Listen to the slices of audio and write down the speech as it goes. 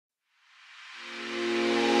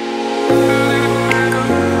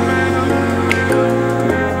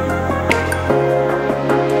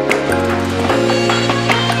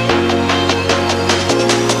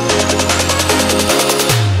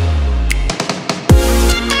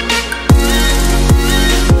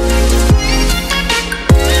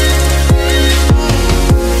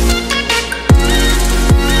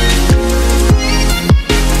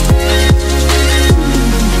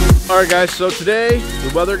Alright guys, so today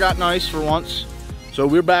the weather got nice for once. So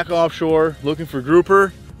we're back offshore looking for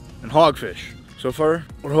grouper and hogfish. So far,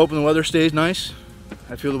 we're hoping the weather stays nice.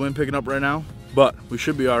 I feel the wind picking up right now, but we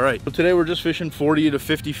should be alright. So today we're just fishing 40 to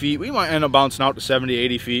 50 feet. We might end up bouncing out to 70,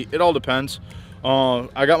 80 feet. It all depends.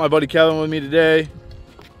 I got my buddy Kevin with me today.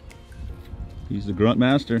 He's the grunt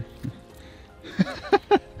master.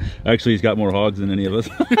 Actually, he's got more hogs than any of us.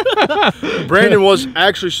 Brandon was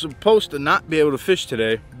actually supposed to not be able to fish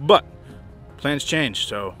today, but plans changed,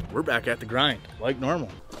 so we're back at the grind like normal.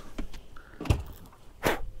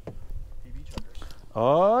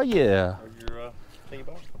 Oh yeah.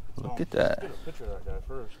 Look at that. Get a picture of that guy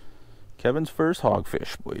first. Kevin's first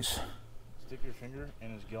hogfish, boys. Stick your finger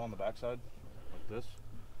in his gill on the backside, like this.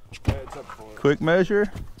 Yeah, it's up for it. Quick measure.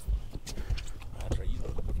 That's right, you know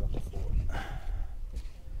to put it on the floor.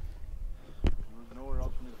 There's nowhere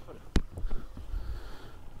else for me to put it.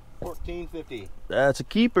 14.50. That's a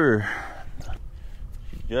keeper.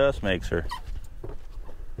 She just makes her.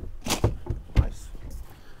 Nice.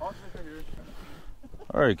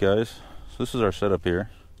 Alright guys, so this is our setup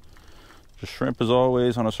here. Just shrimp as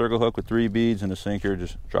always on a circle hook with 3 beads and a sinker,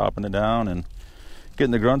 just dropping it down and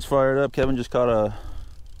getting the grunts fired up. Kevin just caught a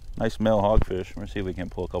nice male hogfish. We're gonna see if we can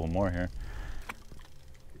pull a couple more here.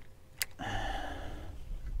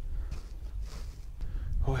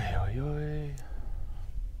 Oi, oi, oi.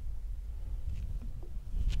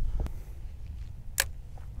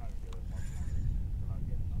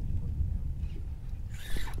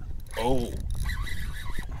 Oh.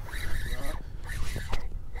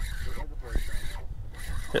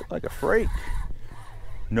 Hit like a freak.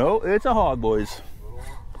 No, it's a hog, boys.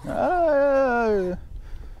 Oh.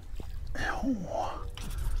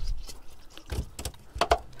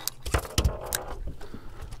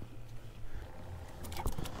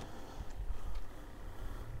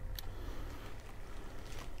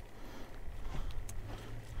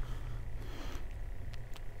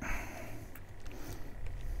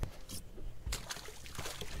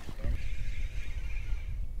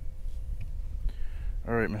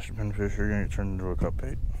 All right, Mr. Pinfish, you're gonna get turned into a cut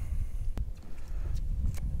bait.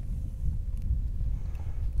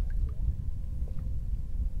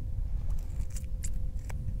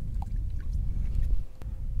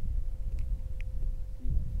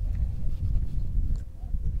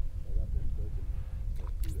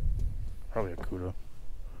 Probably a kudo.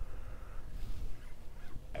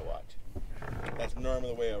 I watch. That's normally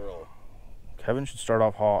the way I roll. Kevin should start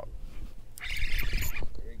off hot.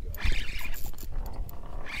 There you go.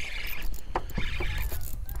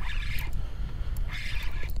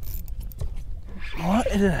 What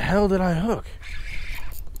in the hell did I hook?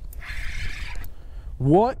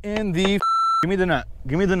 What in the f? Give me the net.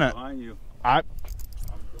 Give me the net. Behind you. I.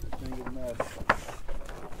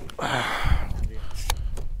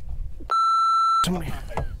 Somebody.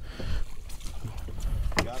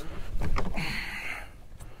 Got it?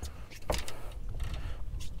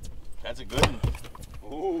 That's a good one.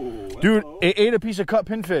 Oh, Dude, it ate a piece of cut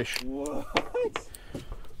pinfish. What?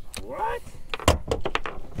 What?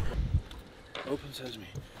 Open sesame.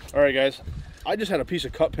 All right, guys. I just had a piece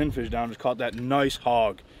of cut pinfish down. Just caught that nice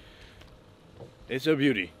hog. It's a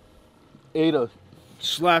beauty.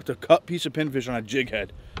 Slapped a cut piece of pinfish on a jig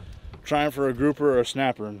head. Trying for a grouper or a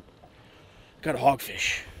snapper, and got a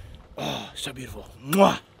hogfish. Oh, so beautiful.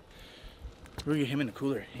 Mwah! We're gonna get him in the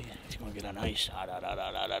cooler. He's gonna get on ice.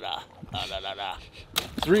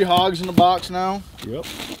 3 hogs in the box now. Yep.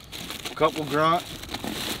 A couple grunt.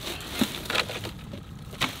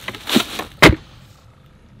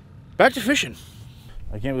 Back to fishing.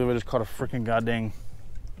 I can't believe I just caught a freaking goddamn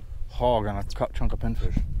hog on a cut chunk of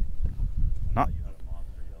pinfish. Not.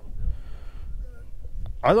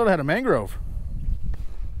 I thought I had a mangrove.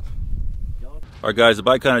 Alright guys, the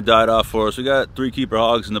bite kind of died off for us. We got 3 keeper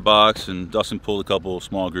hogs in the box and Dustin pulled a couple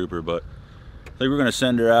small grouper, but I think we're gonna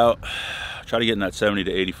send her out, try to get in that 70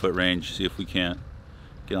 to 80 foot range, see if we can't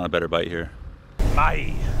get on a better bite here.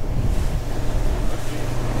 Bye.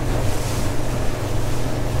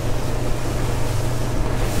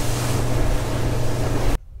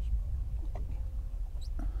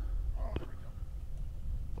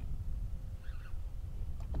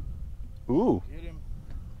 Ooh. Get him.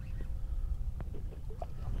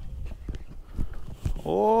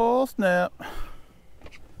 Oh snap.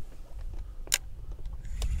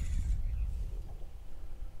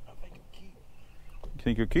 You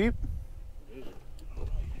think you'll keep?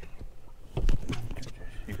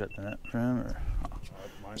 You got the net for him, or?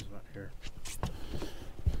 Mine's not here.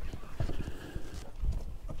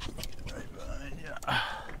 Right behind you.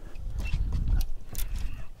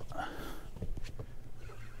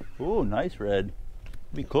 Ooh, nice red.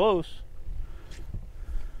 Be close.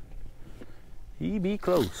 He be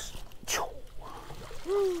close.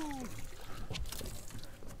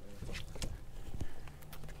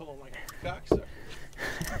 Pull him like a cocksucker.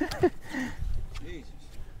 Jesus.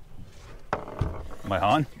 Am I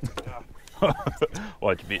on?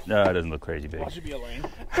 Watch me. No, it doesn't look crazy big. Watch it be a lane.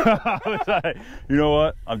 You know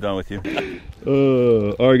what? I'm done with you.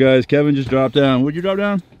 All right, guys. Kevin just dropped down. What'd you drop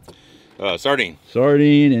down? Sardine.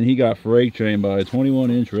 Sardine, and he got freight trained by a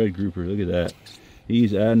 21-inch red grouper. Look at that.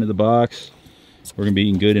 He's adding to the box. We're gonna be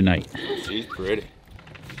eating good tonight. She's pretty.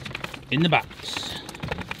 In the box.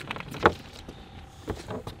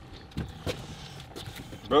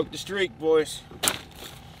 Broke the streak, boys.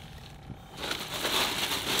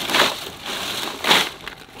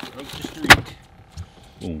 Broke the streak.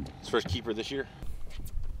 Boom. It's first keeper this year.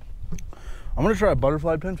 I'm gonna try a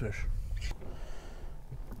butterfly pinfish.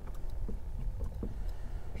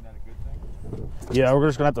 Isn't that a good thing? Yeah, we're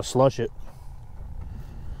just gonna have to slush it.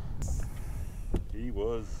 He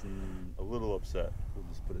was a little upset. We'll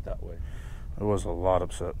just put it that way. I was a lot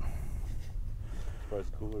upset.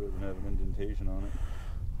 Surprised the cooler doesn't have an indentation on it.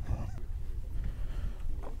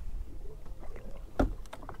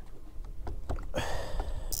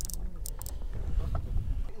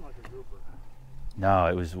 No,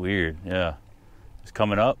 it was weird. Yeah, it's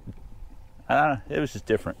coming up. It was just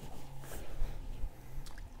different.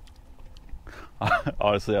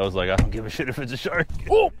 Honestly, I was like, I don't give a shit if it's a shark.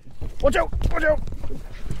 Oh! Watch out! Watch out!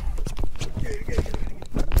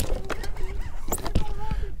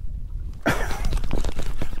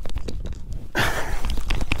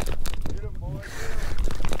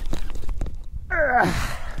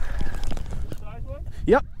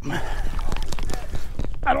 Yep.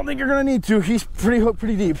 I don't think you're gonna need to. He's pretty hooked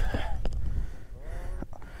pretty deep.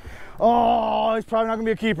 Oh, he's probably not gonna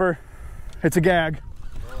be a keeper. It's a gag.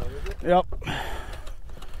 Yep.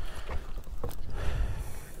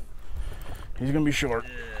 He's gonna be short.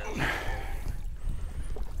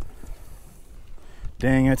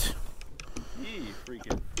 Dang it. He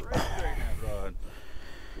freaking right that rod.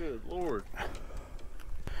 Good Lord.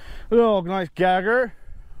 Oh, nice gagger.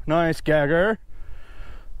 Nice gagger.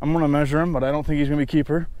 I'm gonna measure him, but I don't think he's gonna be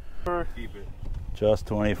keeper. Keep it. Just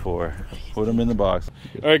 24. Put him in the box.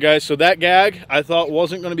 All right, guys, so that gag I thought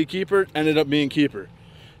wasn't gonna be keeper, ended up being keeper.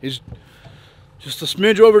 He's just a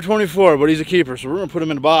smidge over 24, but he's a keeper, so we're gonna put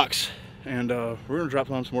him in a box. And we're gonna drop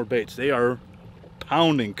down some more baits. They are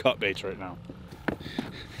pounding cut baits right now.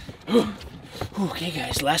 Okay,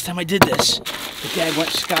 guys, last time I did this, the gag went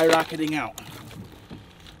skyrocketing out.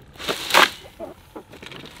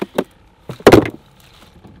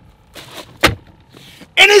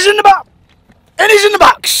 And he's in the box! And he's in the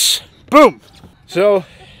box! Boom! So,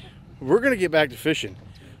 we're gonna get back to fishing.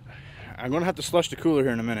 I'm gonna have to slush the cooler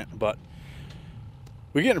here in a minute, but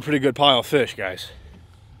we're getting a pretty good pile of fish, guys.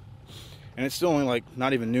 And it's still only like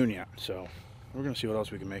not even noon yet, so we're gonna see what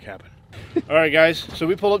else we can make happen. All right, guys, so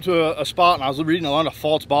we pulled up to a spot, and I was reading a lot of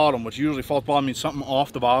false bottom, which usually false bottom means something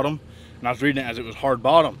off the bottom, and I was reading it as it was hard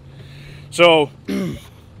bottom. So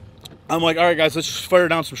I'm like, all right, guys, let's just fire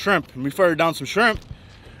down some shrimp. And we fired down some shrimp,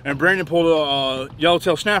 and Brandon pulled a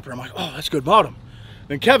yellowtail snapper. I'm like, oh, that's good bottom.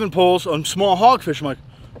 Then Kevin pulls a small hogfish. I'm like,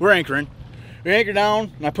 we're anchoring. We anchor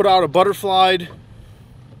down, and I put out a butterflied,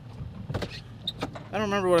 I don't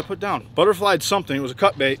remember what I put down. Butterflied something. It was a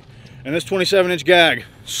cut bait. And this 27-inch gag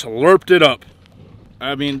slurped it up.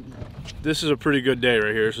 I mean, this is a pretty good day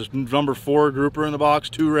right here. This is number 4 grouper in the box,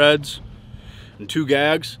 2 reds, and 2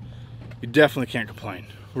 gags. You definitely can't complain.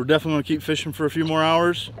 We're definitely going to keep fishing for a few more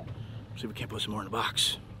hours. See if we can't put some more in the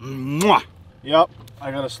box. Mwah! Yep,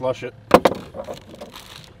 I got to slush it.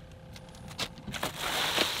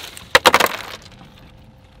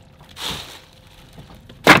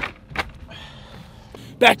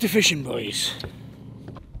 Back to fishing, boys.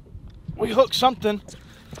 We hooked something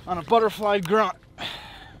on a butterfly grunt.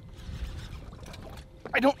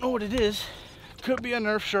 I don't know what it is. Could be a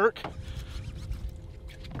Nerf shark.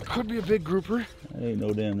 Could be a big grouper. That ain't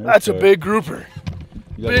no damn Nerf That's shark. a big grouper.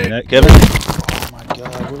 You got big. the net, Kevin? Oh my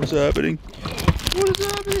God, what is happening? What is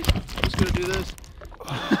happening? I'm just gonna do this.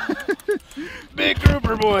 Big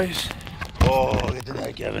grouper, boys. Oh, get the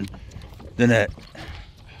net, Kevin. The net.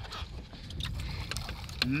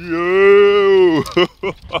 Yo!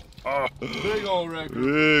 Big old red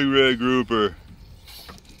grouper. Big red grouper.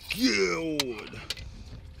 Good.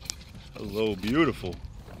 Hello, beautiful.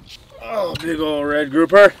 Oh, big old red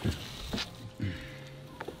grouper.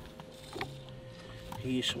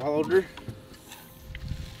 He swallowed her.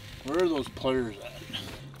 Where are those pliers at?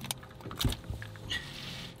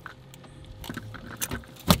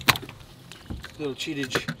 Little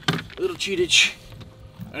cheatage. Little cheatage.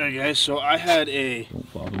 Alright guys, so I had a Don't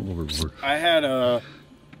fall overboard. I had a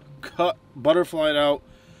cut butterflied out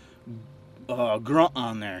grunt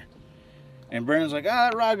on there. And Brandon's like,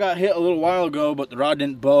 that rod got hit a little while ago, but the rod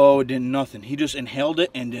didn't bow, it didn't nothing. He just inhaled it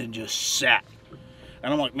and then just sat.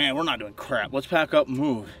 And I'm like, man, we're not doing crap. Let's pack up and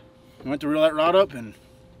move. I went to reel that rod up, and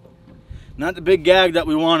not the big gag that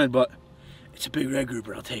we wanted, but it's a big red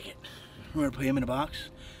grouper. I'll take it. We're gonna put him in a box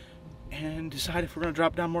and decide if we're gonna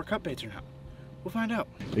drop down more cut baits or not. We'll find out.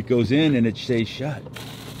 It goes in and it stays shut.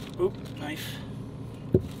 Oop, knife.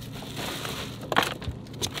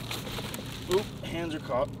 Oop, hands are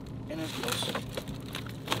caught. And it goes.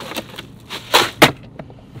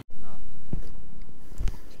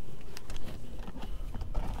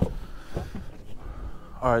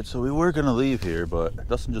 All right, so we were gonna leave here, but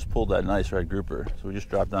Dustin just pulled that nice red grouper. So we just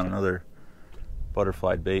dropped down another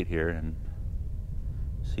butterflied bait here and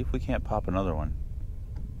see if we can't pop another one.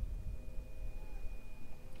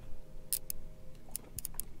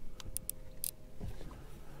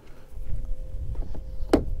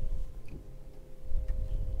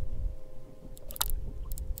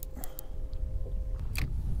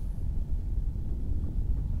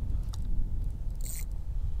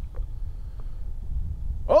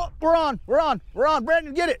 Oh, we're on.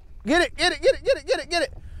 Brandon, get it. Get it. Get it, here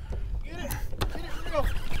we go.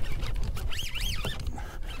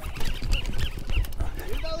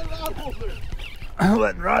 Get another rod holder. I'm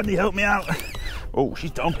letting Rodney help me out. Oh,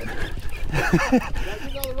 she's dumping. You gotta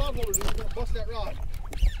get another rod holder, dude. You're gonna bust that rod.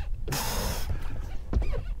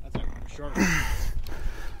 That's a shark.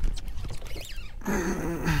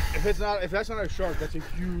 If that's not a shark, that's a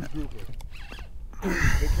huge grouper.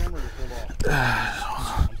 Big camera to pull off.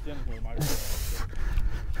 I'm standing here with my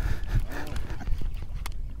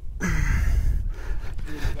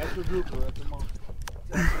That's a grouper. That's a monster.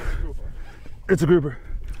 That's a grouper. It's a grouper.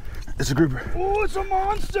 It's a grouper. Oh, it's a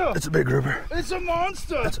monster. It's a big grouper. It's a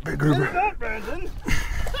monster. It's a big grouper. Look at that, Brandon.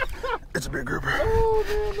 It's a big grouper. Oh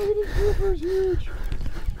man, look at this grouper. It's huge.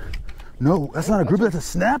 No, that's not a grouper. That's a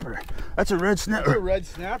snapper. That's a red snapper. That's a red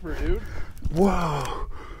snapper, dude. Whoa.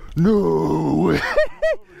 No way.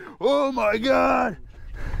 Oh my God.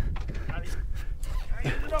 I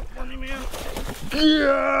get it up, funny man.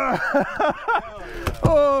 Yeah.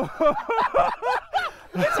 Oh.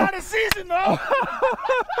 It's out of season though.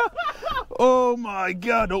 Oh my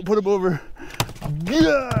God. Don't put him over.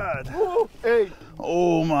 God. Whoa. Hey.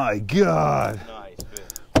 Oh my God. Nice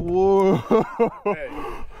fish. Whoa. Hey.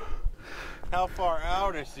 How far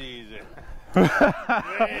out of season? Way the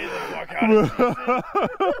fuck out of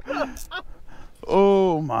season.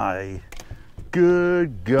 Oh my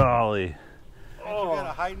good golly. Oh. You got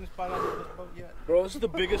a hiding spot on this boat yet? Bro, this is the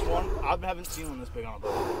biggest one. I haven't seen one this big on a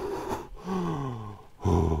boat.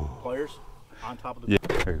 Players on top of the. Yeah,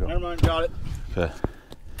 there you go. Never mind, got it. Okay.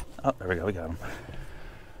 Oh, there we go. We got him.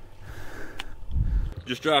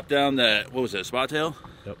 Just dropped down that, what was that, spot tail?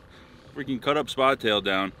 Yep. Freaking cut up spot tail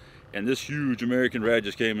down, and this huge American red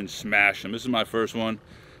just came and smashed him. This is my first one.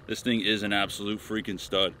 This thing is an absolute freaking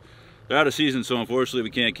stud. They're out of season, so unfortunately we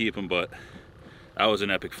can't keep them, but that was an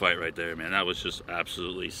epic fight right there, man. That was just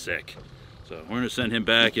absolutely sick. So we're gonna send him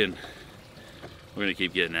back and we're gonna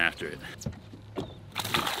keep getting after it.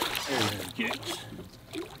 There he gets.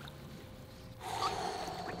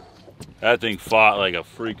 That thing fought like a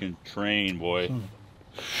freaking train, boy.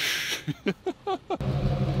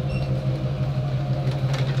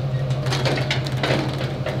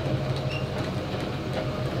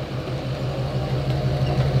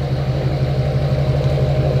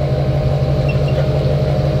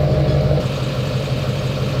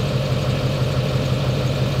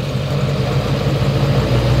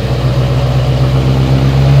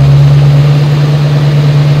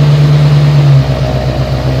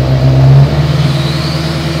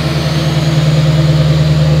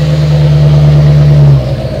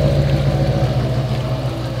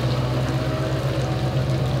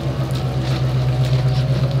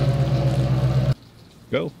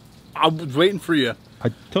 Go. I was waiting for you. I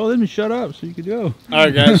told him to shut up so you could go. All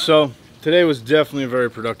right, guys. So today was definitely a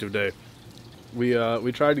very productive day. We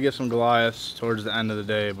tried to get some Goliaths towards the end of the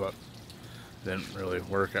day, but it didn't really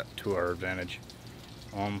work out to our advantage.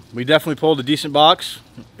 We definitely pulled a decent box.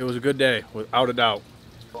 It was a good day, without a doubt.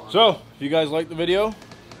 So if you guys liked the video,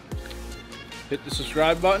 hit the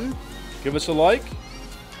subscribe button, give us a like.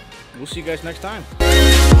 We'll see you guys next time.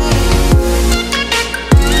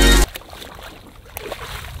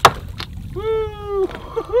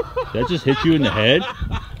 That just hit you in the head?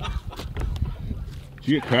 Did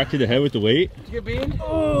you get cracked in the head with the weight? Did you get beamed?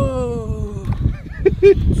 Oh.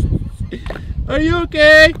 Are you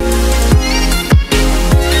okay?